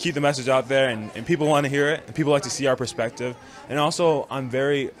trying to just keep the message out there, and people want to hear it, and people like to see our perspective. And also, I'm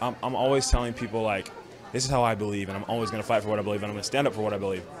always telling people, like, this is how I believe, and I'm always going to fight for what I believe, and I'm going to stand up for what I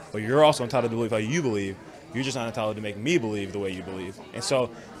believe. But you're also entitled to believe how you believe. You're just not entitled to make me believe the way you believe. And so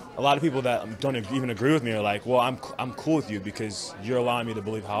a lot of people that don't even agree with me are like, well, I'm cool with you because you're allowing me to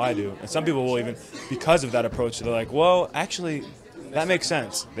believe how I do. And some people will even, because of that approach, they're like, well, actually, that makes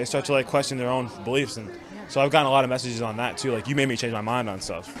sense. They start to like question their own beliefs. And so I've gotten a lot of messages on that too. Like, you made me change my mind on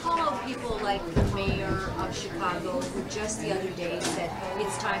stuff. Call out people like the mayor of Chicago, who just the other day said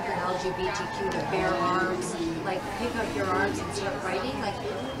it's time for LGBTQ to bear arms, like pick up your arms and start fighting. Like,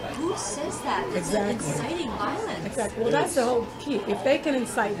 who says that? That's Exactly. inciting violence. Exactly. Well, that's the whole key. If they can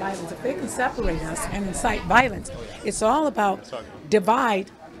incite violence, if they can separate us and incite violence, it's all about divide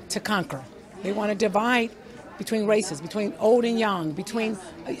to conquer. They want to divide between races, between old and young, between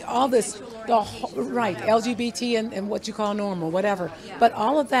all this, right, LGBT and what you call normal, whatever. But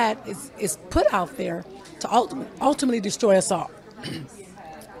all of that is put out there to ultimately destroy us all.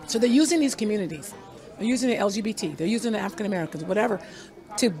 So they're using these communities, they're using the LGBT, they're using the African Americans, whatever,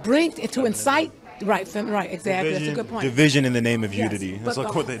 to incite. Right, exactly. That's a good point. Division in the name of Yes, unity. but That's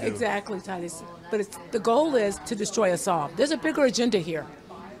like what they do. Exactly, Titus. But the goal is to destroy us all. There's a bigger agenda here.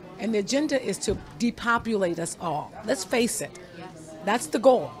 And the agenda is to depopulate us all. Let's face it. That's the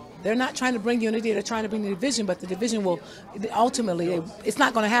goal. They're not trying to bring unity, they're trying to bring the division, but the division will ultimately, it's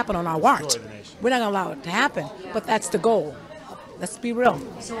not going to happen on our watch. We're not going to allow it to happen, but that's the goal. Let's be real.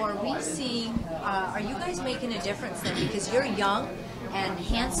 So are we seeing, are you guys making a difference then? Because you're young and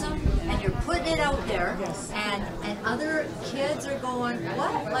handsome and you're putting it out there, Yes. and other kids are going,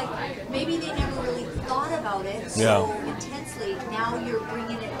 what? Like, maybe they never really thought about it so intensely. Now you're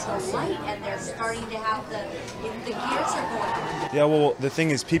bringing it to light and they're starting to have the gears are going. Yeah, well, the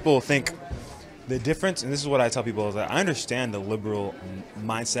thing is, people think the difference, and this is what I tell people, is that I understand the liberal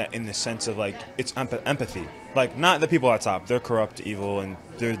mindset in the sense of, like, it's empathy. Like, not the people at top, they're corrupt, evil, and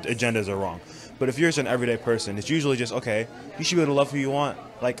their agendas are wrong. But if you're just an everyday person, it's usually just, okay, you should be able to love who you want.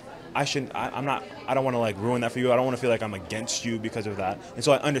 Like, I don't want to, like, ruin that for you. I don't want to feel like I'm against you because of that. And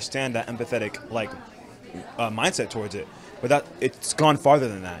so I understand that empathetic, like, mindset towards it. But it's gone farther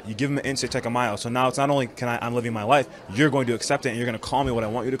than that. You give them an inch, they take a mile. So now it's not only I'm living my life, you're going to accept it, and you're going to call me what I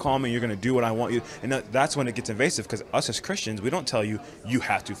want you to call me, and you're going to do what I want you. And that's when it gets invasive, because us as Christians, we don't tell you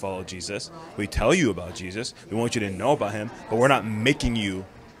have to follow Jesus. We tell you about Jesus. We want you to know about him, but we're not making you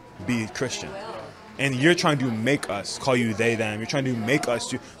be Christian. And you're trying to make us call you they, them. You're trying to make us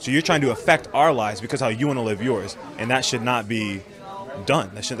so you're trying to affect our lives because how you want to live yours. And that should not be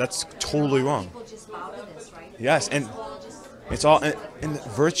done. That's totally wrong. People just bow to this, right? Yes, and it's all and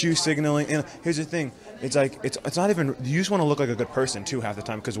virtue signaling. And here's the thing: it's like it's not even. You just want to look like a good person too half the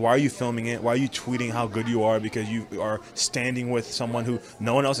time. Because why are you filming it? Why are you tweeting how good you are? Because you are standing with someone who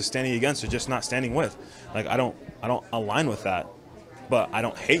no one else is standing against, or just not standing with. Like, I don't align with that. But I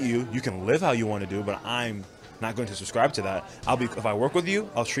don't hate you. You can live how you want to do, but I'm not going to subscribe to that. If I work with you,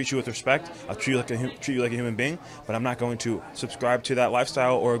 I'll treat you with respect. I'll treat you like a human being. But I'm not going to subscribe to that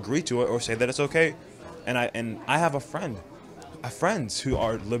lifestyle or agree to it or say that it's okay. And I have friends who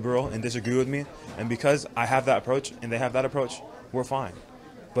are liberal and disagree with me, and because I have that approach and they have that approach, we're fine.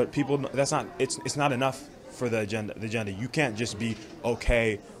 But people, it's not enough for the agenda. You can't just be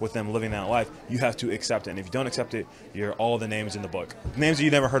okay with them living that life. You have to accept it. And if you don't accept it, you're all the names in the book. Names that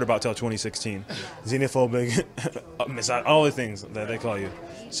you never heard about till 2016. Xenophobic, all the things that they call you.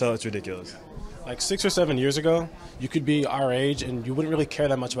 So it's ridiculous. Like 6 or 7 years ago, you could be our age and you wouldn't really care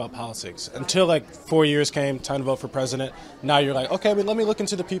that much about politics. Until like 4 years came, time to vote for president. Now you're like, okay, but let me look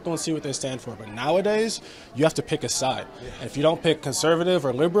into the people and see what they stand for. But nowadays, you have to pick a side. And if you don't pick conservative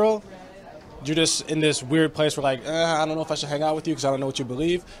or liberal, you're just in this weird place where like, I don't know if I should hang out with you because I don't know what you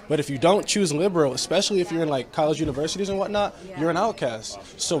believe. But if you don't choose liberal, especially if you're in like college universities and whatnot, you're an outcast.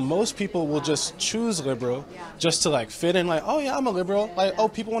 So most people will just choose liberal just to like fit in, like, oh yeah, I'm a liberal. Like, oh,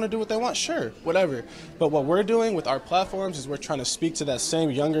 people want to do what they want, sure, whatever. But what we're doing with our platforms is we're trying to speak to that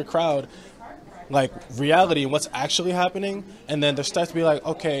same younger crowd, like reality and what's actually happening. And then there starts to be like,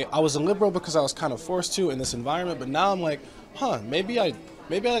 okay, I was a liberal because I was kind of forced to in this environment, but now I'm like, maybe I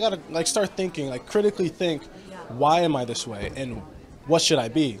gotta like start thinking, like critically think, why am I this way and what should I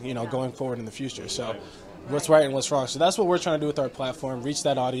be, going forward in the future. So what's right and what's wrong. So that's what we're trying to do with our platform, reach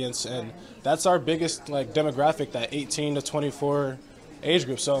that audience, and that's our biggest like demographic, that 18 to 24 age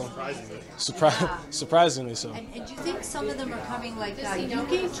group. So surprisingly so. And do you think some of them are coming like you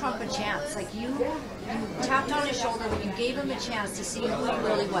gave Trump a chance, like you tapped on his shoulder when you gave him a chance to see who he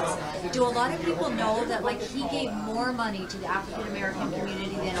really was. Do a lot of people know that like he gave more money to the African American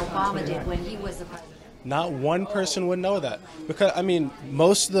community than Obama did when he was the president? Not one person would know that, because I mean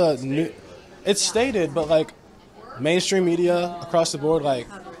most of the it's stated, but like mainstream media across the board, like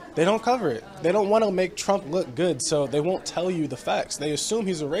they don't cover it. They don't want to make Trump look good, so they won't tell you the facts. They assume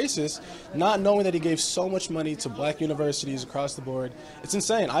he's a racist, not knowing that he gave so much money to black universities across the board. It's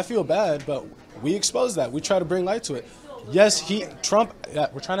insane. I feel bad, but we expose that. We try to bring light to it. Yes, Trump,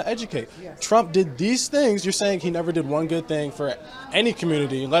 we're trying to educate. Trump did these things. You're saying he never did one good thing for any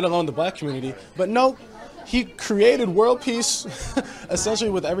community, let alone the black community. But no, he created world peace,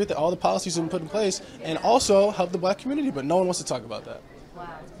 essentially with everything, all the policies that have been put in place, and also helped the black community, but no one wants to talk about that.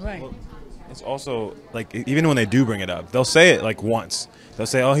 Right. Well, it's also like, even when they do bring it up, they'll say it like once. They'll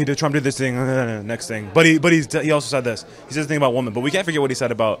say, "Oh, Trump did this thing, next thing." But he also said this. He says the thing about women, but we can't forget what he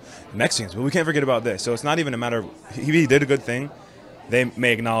said about Mexicans. But we can't forget about this. So it's not even a matter of he did a good thing. They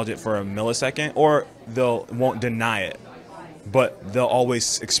may acknowledge it for a millisecond, or won't deny it, but they'll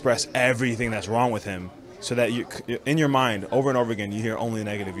always express everything that's wrong with him. So that in your mind, over and over again, you hear only the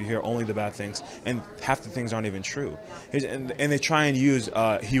negative, you hear only the bad things, and half the things aren't even true. And they try and use,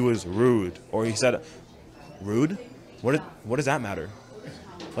 he was rude, or he said, rude? What does that matter?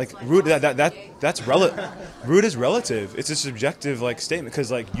 Like, rude, that's rude is relative. It's a subjective like statement,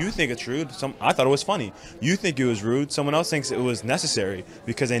 because like you think it's rude. I thought it was funny. You think it was rude. Someone else thinks it was necessary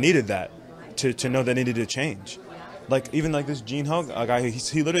because they needed that to know they needed to change. Like even like this Gene Ho guy,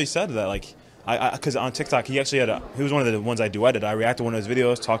 he literally said that, like. Because on TikTok, he actually he was one of the ones I duetted. I reacted to one of his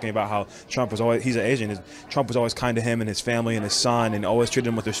videos talking about how Trump was always, he's an Asian, Trump was always kind to him and his family and his son, and always treated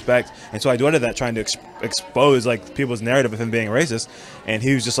him with respect. And so I duetted that, trying to expose like people's narrative of him being racist. And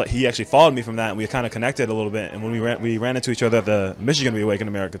he was just like, he actually followed me from that, and we kind of connected a little bit. And when we ran into each other at the Michigan We Awaken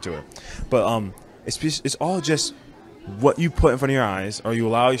America tour. But it's all just what you put in front of your eyes, or you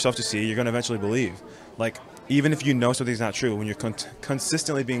allow yourself to see, you're going to eventually believe. Like, even if you know something's not true, when you're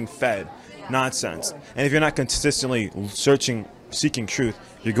consistently being fed nonsense, and if you're not consistently seeking truth,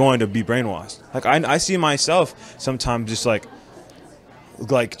 you're going to be brainwashed. Like I see myself sometimes just like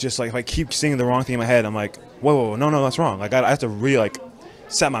if I keep seeing the wrong thing in my head, I'm like, whoa, no, that's wrong. Like I have to really like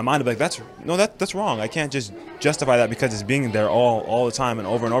set my mind to be like, that's wrong. I can't just justify that because it's being there all the time and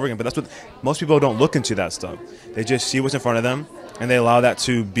over again. But that's what most people don't look into, that stuff. They just see what's in front of them and they allow that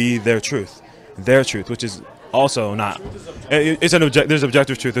to be their truth, which is also not. There's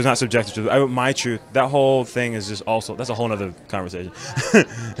objective truth. There's not subjective truth. My truth. That whole thing is just also, that's a whole other conversation.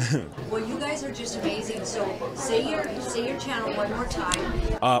 Well, you guys are just amazing. So say your channel one more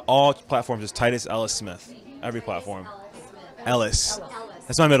time. All platforms is Titus Ellis Smith. Every platform. Ellis.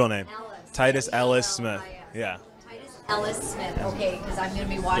 That's my middle name. Titus Ellis Smith. Yeah. Ellis Smith, okay, because I'm going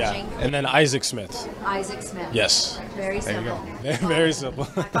to be watching. Yeah. And then Isaac Smith. Isaac Smith. Yes. Very simple. Very simple.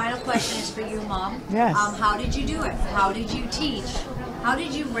 My final question is for you, Mom. Yes. How did you do it? How did you teach? How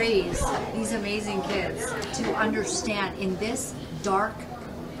did you raise these amazing kids to understand in this dark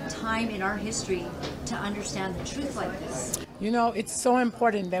time in our history to understand the truth like this? You know, it's so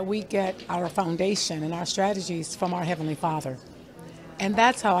important that we get our foundation and our strategies from our Heavenly Father. And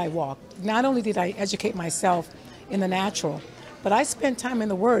that's how I walk. Not only did I educate myself in the natural, but I spent time in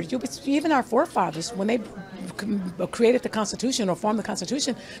the Word. Even our forefathers, when they created the Constitution or formed the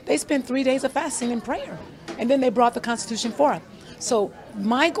Constitution, they spent 3 days of fasting and prayer. And then they brought the Constitution forth. So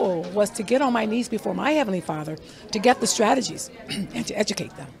my goal was to get on my knees before my Heavenly Father to get the strategies and to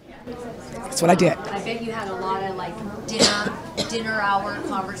educate them. That's what I did. I bet you had a lot of like dinner hour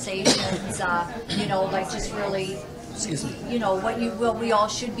conversations, like just really Excuse me. you know, what we all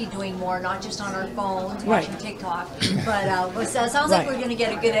should be doing more, not just on our phones, Right. watching TikTok. But so it sounds like Right. we're going to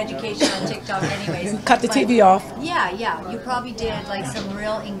get a good education on TikTok anyways. And cut the But- TV off. Yeah. You probably did like some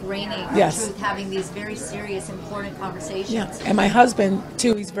real ingraining of Yes. truth, having these very serious, important conversations. Yeah, and my husband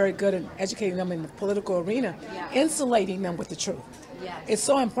too. He's very good at educating them in the political arena, Yeah. insulating them with the truth. Yes. It's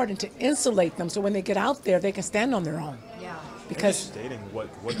so important to insulate them so when they get out there, they can stand on their own. Yeah. Because stating what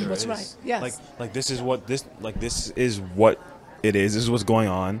there That's is. right, yes. Like this is what it is. This is what's going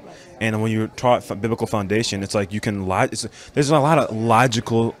on. And when you're taught biblical foundation, it's like you can there's a lot of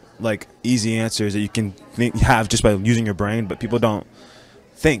logical, like easy answers that you can have just by using your brain, but people don't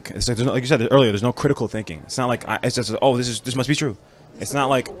think. It's like, like you said earlier, there's no critical thinking. It's not like it's just this must be true. It's not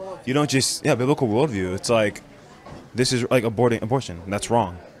like you don't just biblical worldview. It's like this is like abortion. That's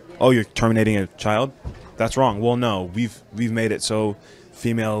wrong. Oh, you're terminating a child. That's wrong. Well, no, we've made it so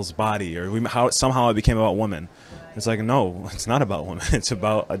female's body, or somehow it became about women. It's like, no, it's not about women. It's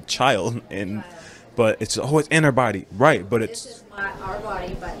about a child, but it's in her body, right? But This is our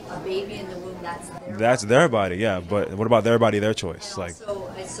body, but a baby in the womb, that's their body, yeah. But what about their body, their choice? And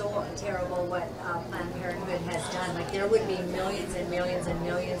also, it's so terrible what Planned Parenthood has done. Like, there would be millions and millions and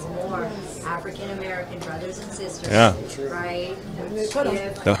millions more African American brothers and sisters, right?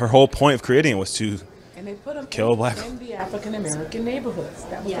 Her whole point of creating it was to and they put them kill black. in the African American neighborhoods.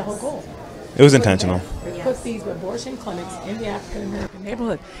 That was the whole goal. It was intentional. Put these abortion clinics in the African American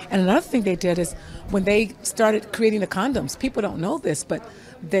neighborhood. And another thing they did is when they started creating the condoms, people don't know this, but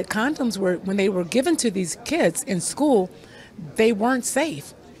the condoms were, when they were given to these kids in school, they weren't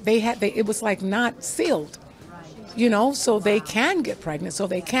safe. It was like not sealed, so they can get pregnant, so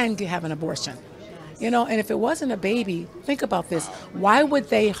they can have an abortion. And if it wasn't a baby, think about this. Why would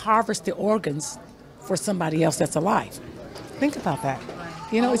they harvest the organs for somebody else that's alive? Think about that.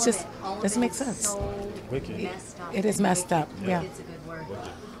 It's just doesn't make sense. It is messed up. Yeah. It's a good word.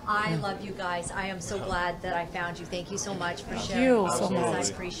 I love you guys. I am so glad that I found you. Thank you so much for sharing. you so all this. much. I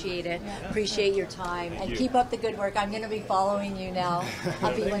appreciate it. Appreciate your time. And keep up the good work. I'm going to be following you now.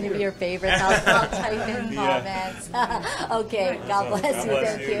 I'll be one of your favorites. I'll type in comments. Okay. God bless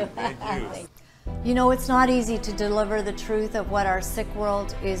you. Thank you. You know, it's not easy to deliver the truth of what our sick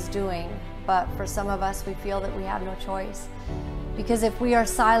world is doing. But for some of us, we feel that we have no choice. Because if we are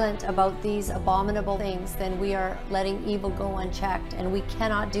silent about these abominable things, then we are letting evil go unchecked, and we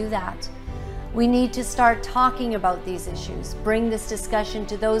cannot do that. We need to start talking about these issues, bring this discussion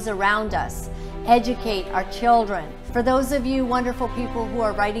to those around us, educate our children. For those of you wonderful people who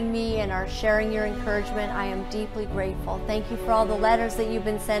are writing me and are sharing your encouragement, I am deeply grateful. Thank you for all the letters that you've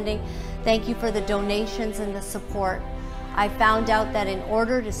been sending. Thank you for the donations and the support. I found out that in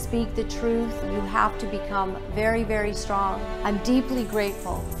order to speak the truth, you have to become very, very strong. I'm deeply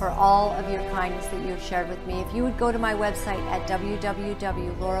grateful for all of your kindness that you've shared with me. If you would go to my website at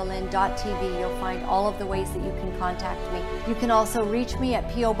www.lauralyn.tv, you'll find all of the ways that you can contact me. You can also reach me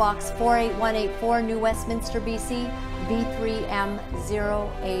at P.O. Box 48184, New Westminster, BC,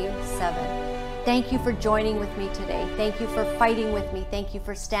 B3M0A7. Thank you for joining with me today. Thank you for fighting with me. Thank you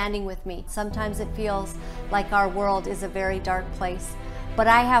for standing with me. Sometimes it feels like our world is a very dark place, but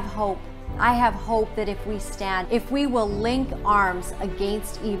I have hope. I have hope that if we stand, if we will link arms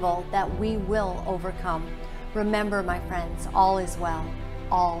against evil, that we will overcome. Remember, my friends, all is well.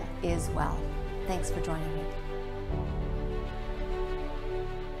 All is well. Thanks for joining me.